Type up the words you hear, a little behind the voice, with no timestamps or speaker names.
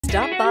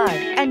Stop by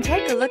and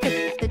take a look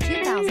at the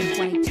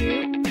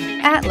 2022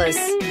 Atlas.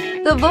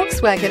 The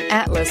Volkswagen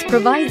Atlas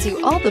provides you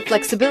all the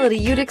flexibility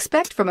you'd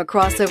expect from a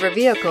crossover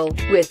vehicle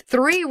with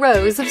 3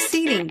 rows of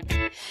seating.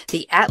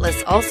 The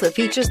Atlas also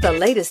features the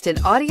latest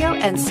in audio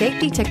and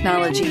safety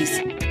technologies.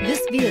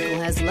 This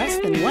vehicle has less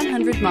than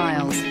 100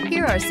 miles.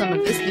 Here are some of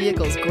this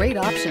vehicle's great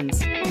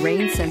options: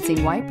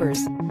 rain-sensing wipers,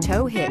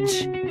 tow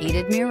hitch,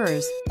 heated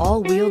mirrors,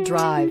 all-wheel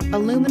drive,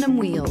 aluminum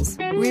wheels,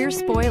 rear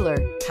spoiler,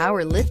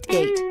 power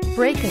liftgate,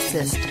 brake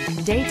assist,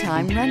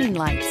 daytime running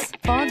lights,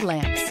 fog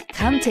lamps.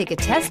 Come take a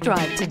test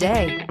drive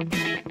today.